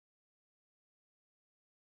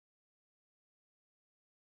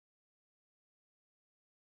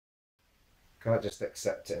Can't just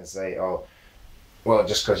accept it and say, oh, well,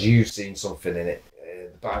 just because you've seen something in it,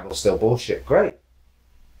 the Bible's still bullshit. Great.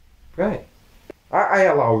 Great. I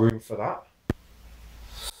allow room for that.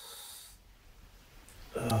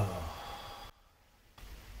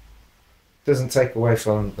 Doesn't take away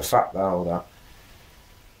from the fact that a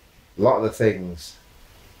lot of the things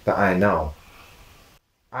that I know,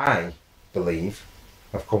 I believe,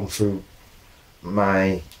 have come through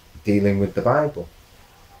my dealing with the Bible.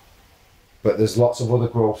 But there's lots of other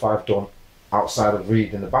growth I've done outside of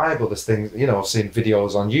reading the Bible. There's things, you know, I've seen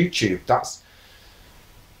videos on YouTube. That's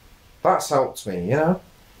helped me, you know.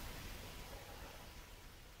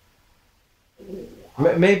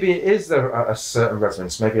 Maybe it is a certain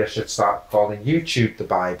reverence. Maybe I should start calling YouTube the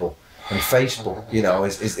Bible, and Facebook, you know,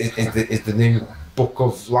 is the new book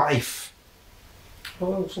of life.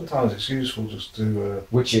 Well, sometimes it's useful just to.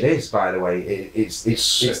 Which it is, by the way. It's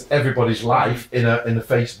everybody's life in a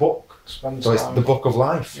Facebook. So it's the book of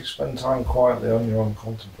life. You spend time quietly on your own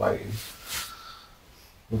contemplating,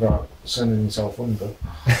 without sending yourself under.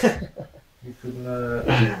 You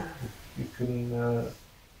can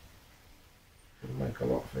make a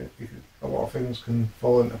lot of it. A lot of things can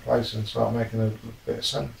fall into place and start making a bit of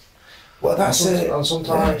sense. Well, that's it. And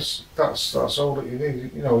sometimes that's all that you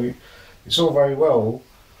need. You know, it's all very well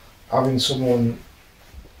having someone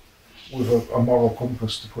with a moral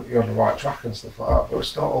compass to put you on the right track and stuff like that, but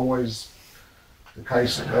it's not always the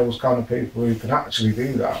case that those kind of people who can actually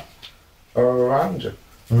do that are around you.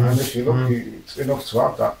 And if you're lucky enough to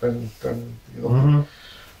have that, then you're lucky.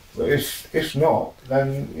 But if not,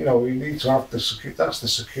 then, you know, you need to have that's the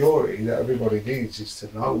security that everybody needs, is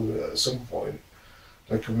to know that at some point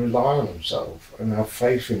they can rely on themselves and have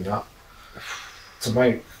faith in that to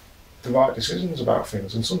make the right decisions about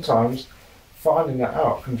things. And sometimes finding that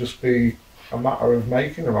out can just be a matter of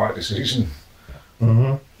making the right decision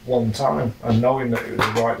one time and knowing that it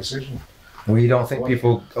was the right decision. Well, you don't think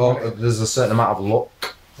there's a certain amount of luck?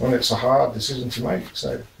 When it's a hard decision to make,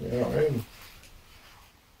 so, you know what I mean?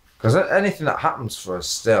 Because anything that happens for us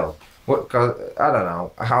still, I don't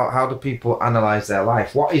know, how do people analyse their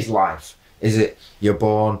life? What is life? Is it you're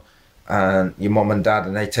born and your mum and dad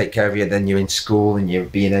and they take care of you, then you're in school and you're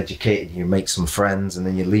being educated, you make some friends, and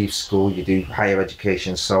then you leave school, you do higher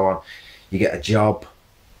education and so on, you get a job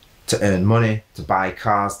to earn money, to buy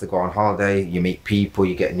cars, to go on holiday, you meet people,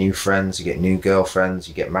 you get new friends, you get new girlfriends,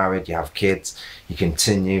 you get married, you have kids, you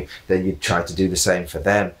continue, then you try to do the same for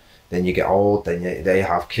them, then you get old, then they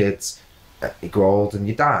have kids, you grow old and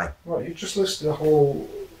you die. Right, you just listed a whole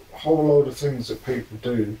load of things that people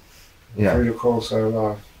do through the course of their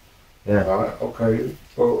life. Yeah. Right, okay,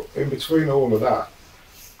 but in between all of that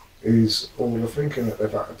is all the thinking that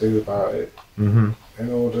they've had to do about it in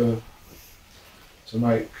order to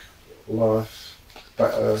make life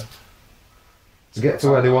better. To get to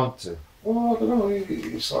where they want to. Well, I don't know,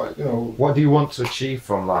 it's like, you know... What do you want to achieve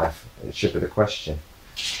from life? It should be the question.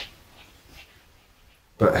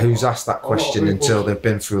 But who's asked that question until they've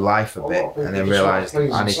been through life a bit and then realised,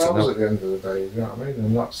 I need to know. At the end of the day, you know what I mean?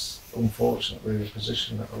 And that's unfortunately the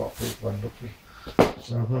position that a lot of people end up in.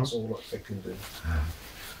 So that's all that they can do.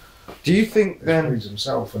 Do you think then... Freeze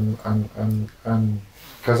himself and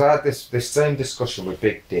because I had this same discussion with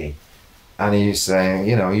Big D, and he was saying,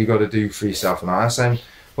 you know, you got to do for yourself, and I was saying,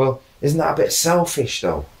 well, isn't that a bit selfish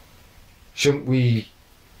though? Shouldn't we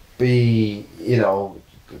be, you know,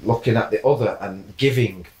 looking at the other and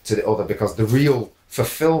giving to the other? Because the real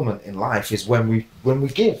fulfillment in life is when we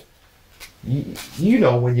give. You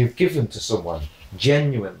know, when you've given to someone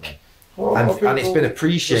genuinely, well, and it's been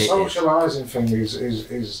appreciated. The socialising thing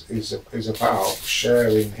is about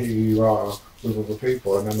sharing who you are with other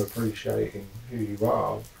people and then appreciating who you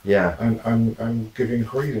are. Yeah. And giving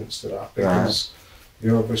credence to that, because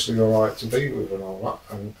you're obviously alright to be with and all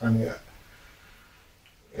that, and yet,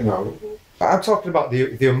 you know. I'm talking about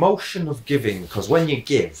the emotion of giving, because when you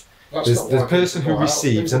give, there's the person who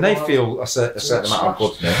receives and they feel a certain amount of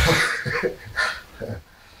goodness.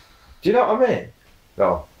 Do you know what I mean?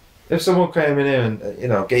 No. If someone came in here and, you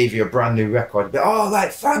know, gave you a brand new record, you'd be, oh,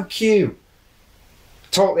 like, thank you.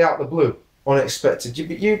 Totally out of the blue, unexpected.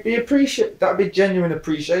 You'd be appreciate. That'd be genuine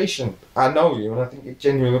appreciation. I know you, and I think you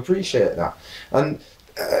genuinely appreciate that. And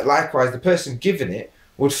likewise, the person giving it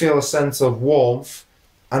would feel a sense of warmth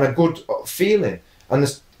and a good feeling,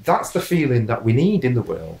 and that's the feeling that we need in the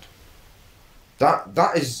world.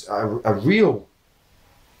 That is a real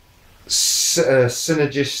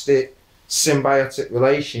synergistic, symbiotic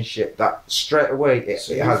relationship that straight away it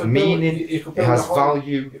has meaning, it has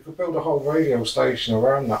value. You could build a whole radio station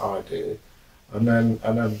around that idea, and then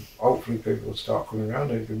hopefully people would start coming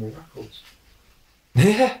around and giving me records.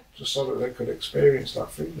 Yeah. Just so that they could experience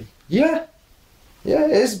that feeling. Yeah. Yeah,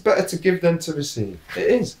 it is better to give than to receive.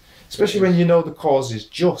 It is. Especially when you know the cause is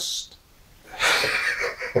just.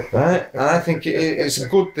 Right? And I think it's a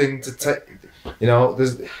good thing to take, you know,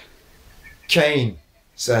 Cain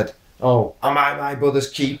said, oh, am I my brother's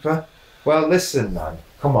keeper? Well, listen, man,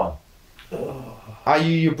 come on. Are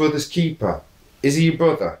you your brother's keeper? Is he your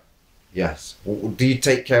brother? Yes. Do you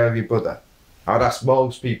take care of your brother? I'd ask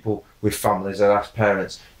most people with families, I'd ask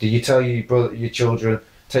parents, do you tell your brother, your children,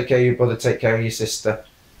 take care of your brother, take care of your sister?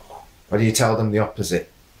 Or do you tell them the opposite?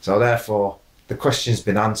 So therefore, the question's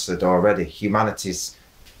been answered already. Humanity's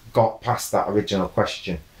got past that original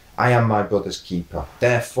question. I am my brother's keeper.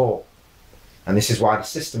 Therefore, and this is why the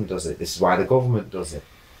system does it, this is why the government does it.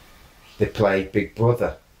 They play Big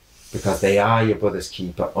Brother, because they are your brother's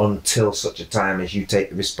keeper until such a time as you take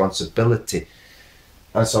the responsibility.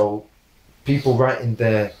 And so people writing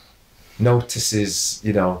their notices,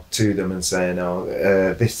 you know, to them and saying, oh,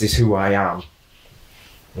 this is who I am,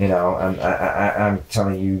 you know, and I'm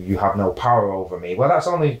telling you, you have no power over me. Well, that's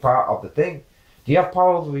only part of the thing. Do you have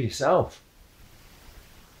power over yourself?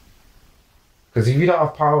 Because if you don't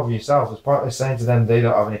have power over yourself, it's pointless saying to them they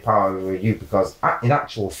don't have any power over you, because in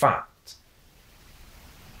actual fact,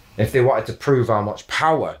 if they wanted to prove how much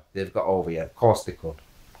power they've got over you, of course they could.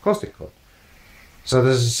 Of course they could. So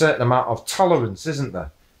there's a certain amount of tolerance, isn't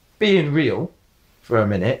there? Being real for a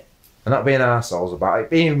minute, and not being arseholes about it,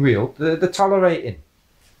 being real, they're tolerating.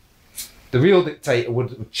 The real dictator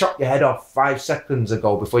would chop your head off 5 seconds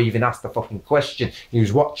ago before you even asked the fucking question. He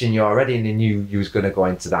was watching you already and he knew you was going to go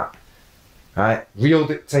into that. Right? Real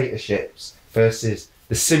dictatorships versus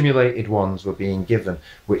the simulated ones we're being given,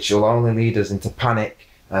 which will only lead us into panic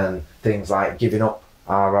and things like giving up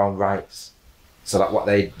our own rights. So that what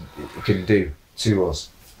they can do to us.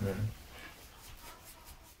 Yeah.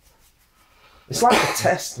 It's like a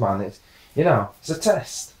test, man. It's, you know, it's a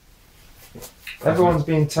test. Everyone's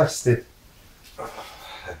being tested.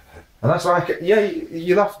 And that's why,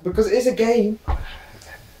 you laugh, because it is a game.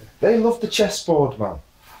 They love the chessboard, man.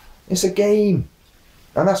 It's a game.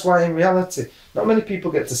 And that's why in reality, not many people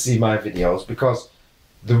get to see my videos, because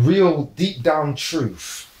the real deep down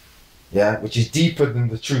truth, yeah, which is deeper than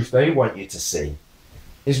the truth they want you to see,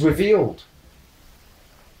 is revealed.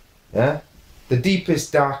 Yeah? The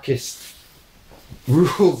deepest, darkest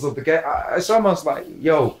rules of the game. It's almost like,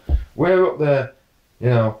 yo, we're up there, you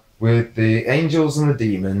know, with the angels and the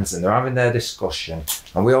demons, and they're having their discussion,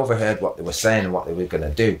 and we overheard what they were saying and what they were going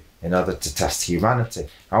to do in order to test humanity,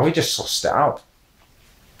 and we just sussed it out.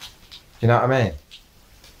 You know what I mean?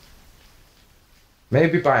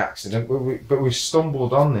 Maybe by accident, but we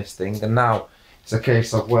stumbled on this thing, and now it's a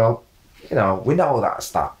case of, well, you know, we know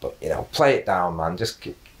that's that, but, you know, play it down, man. Just,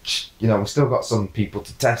 you know, we've still got some people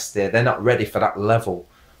to test there. They're not ready for that level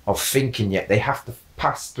of thinking yet. They have to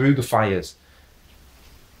pass through the fires.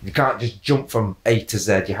 You can't just jump from A to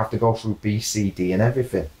Z. You have to go through B, C, D and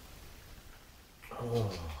everything.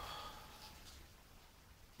 Oh.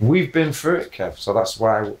 We've been through it, Kev, so that's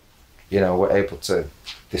why, you know, we're able to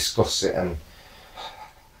discuss it and,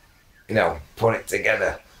 you know, put it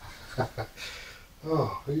together.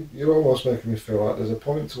 Oh, you're almost making me feel like there's a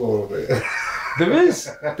point to all of it. There is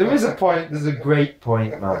a point. There's a great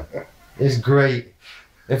point, man. It's great.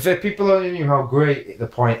 If people only knew how great the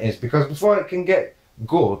point is, because before it can get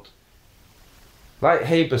good, like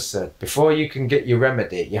Haber said, before you can get your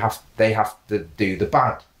remedy, they have to do the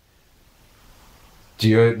bad. Do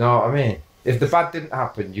you know what I mean? If the bad didn't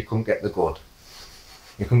happen, you couldn't get the good.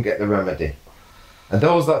 You couldn't get the remedy. And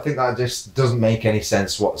those that think that just doesn't make any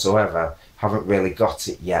sense whatsoever haven't really got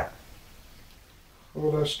it yet.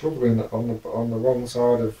 Well, they're struggling on the wrong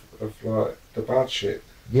side of like the bad shit.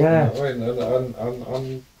 Yeah. You know what I mean?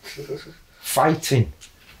 And fighting.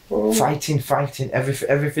 Well, fighting.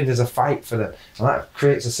 Everything is a fight for them. And that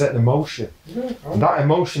creates a certain emotion. Yeah, and that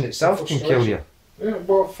emotion itself can kill you. Yeah,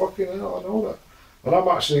 well, fucking hell, I know that. And I'm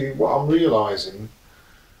actually, what I'm realising,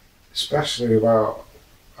 especially about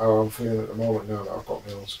how I'm feeling at the moment now that I've got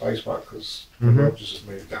my own space back, because Rogers has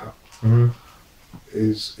moved out,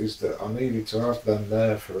 is that I needed to have them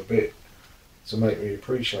there for a bit to make me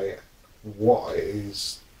appreciate what it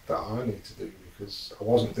is that I need to do, because I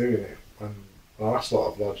wasn't doing it when the last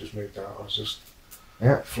lot of lodgers moved out. I was just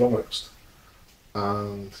flummoxed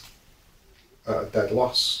and at a dead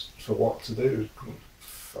loss for what to do.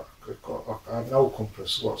 I had no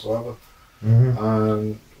compass whatsoever.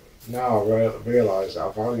 And now I realise that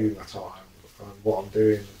I value my time, and what I'm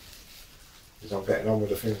doing is I'm getting on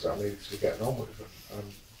with the things that I need to be getting on with,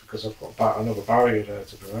 and because I've got another barrier there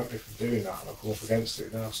to prevent me from doing that, and I've come up against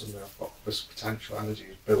it now. Suddenly I've got this potential energy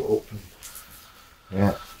built up, and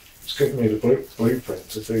Yeah. It's giving me the blueprint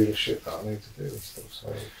to do the shit that I need to do and stuff.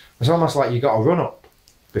 So it's almost like you got to run up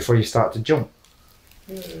before you start to jump.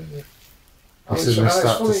 Yeah. This is when you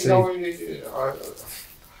start to see.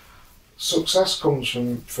 Success comes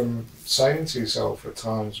from saying to yourself at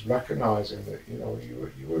times, recognising that you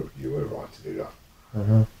were right to do that. You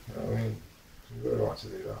know what I mean? You were right to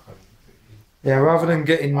do that. Yeah, rather than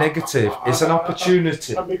getting negative, it's an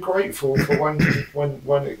opportunity. I'd be grateful for when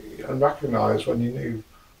and recognise when you knew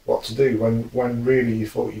what to do, when really you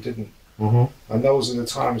thought you didn't. And those are the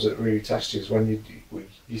times that really test you, is when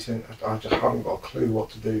you think, I just haven't got a clue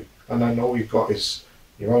what to do, and then all you've got is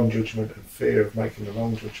your own judgment and fear of making the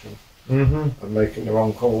wrong judgment and making the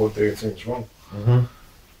wrong call and doing things wrong.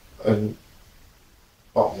 And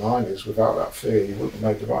bottom line is, without that fear, you wouldn't have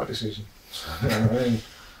made the right decision. You know what I mean?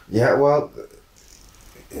 Yeah, well,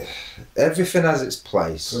 everything has its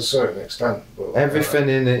place. To a certain extent. But everything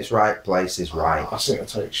in its right place is right. I think I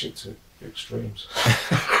take shit to extremes.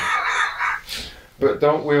 But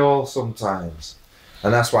don't we all sometimes?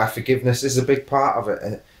 And that's why forgiveness is a big part of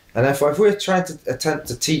it. And if we're trying to attempt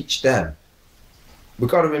to teach them, we've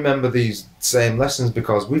got to remember these same lessons,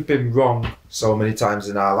 because we've been wrong so many times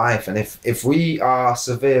in our life. And if we are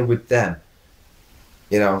severe with them,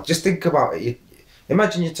 you know, just think about it.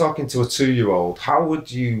 Imagine you're talking to a 2-year-old. How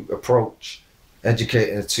would you approach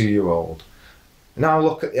educating a 2-year-old? Now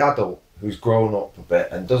look at the adult who's grown up a bit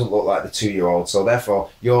and doesn't look like the 2-year-old. So therefore,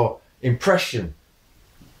 your impression,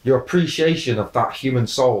 your appreciation of that human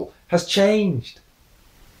soul has changed.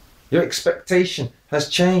 Your expectation has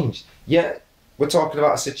changed. Yet we're talking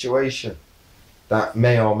about a situation that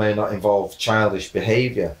may or may not involve childish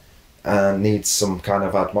behaviour and needs some kind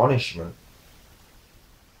of admonishment.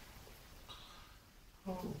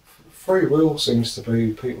 Free will seems to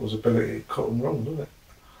be people's ability to cut and run, doesn't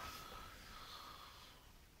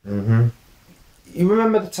it? You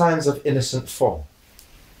remember the times of innocent fun?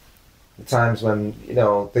 The times when, you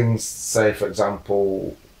know, things, say for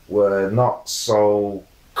example, were not so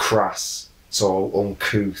crass, so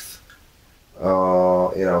uncouth,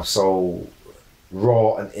 or you know, so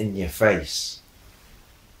raw and in your face.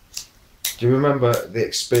 Do you remember the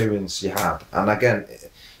experience you had? And again,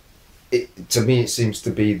 to me it seems to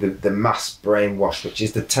be the mass brainwash, which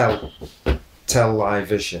is the tell lie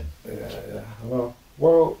vision. Yeah.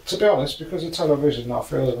 Well, to be honest, because of television, I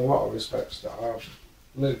feel in a lot of respects that I've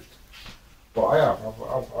lived. But I have.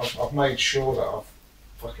 I've made sure that I've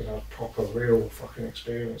fucking had proper, real fucking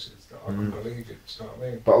experiences that I can believe in. Do you know what I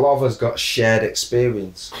mean? But a lot of us got shared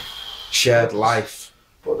experience, shared life.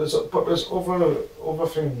 But there's other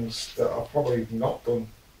things that I've probably not done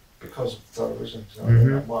because of television. You know what I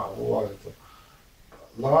mean? I might have always done,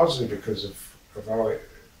 largely because of how it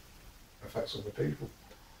affects other people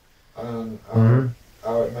and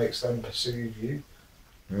how it makes them perceive you.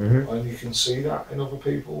 And you can see that in other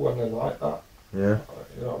people when they're like that. Yeah.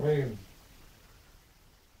 You know what I mean?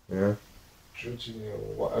 Yeah. Judging you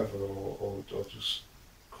or whatever, or just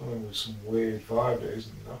coming with some weird vibe that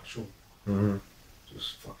isn't natural.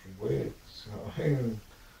 Just fucking weird. You know what I mean?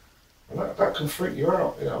 And that can freak you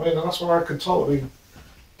out. You know what I mean? And that's why I can totally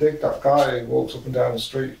dig that guy who walks up and down the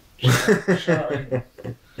street shouting.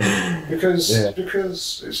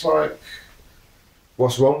 Because it's like,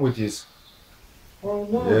 what's wrong with you? Well,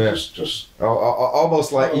 no, just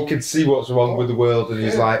almost like he can see what's wrong with the world, and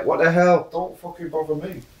he's like, what the hell? Don't fucking bother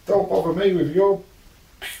me. Don't bother me with your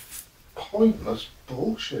pointless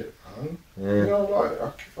bullshit, man. You know, like,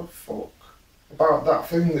 I give a fuck about that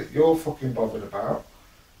thing that you're fucking bothered about.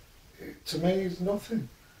 It, to me, is nothing.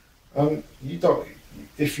 You don't.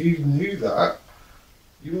 If you knew that,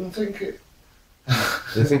 you wouldn't think it.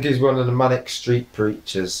 You think he's one of the manic street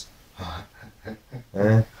preachers?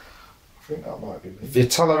 Yeah. I think that might be me. If you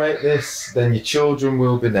tolerate this, then your children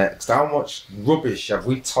will be next. How much rubbish have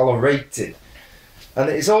we tolerated? And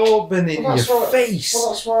it's all been in your face.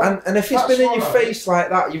 Well, and if it's been in your face like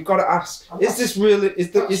that, you've got to ask: is this really?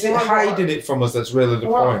 Is it hiding it from us? That's really the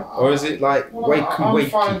point, or is it like wakey? I'm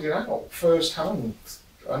finding out firsthand,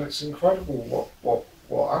 and it's incredible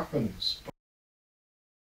what happens.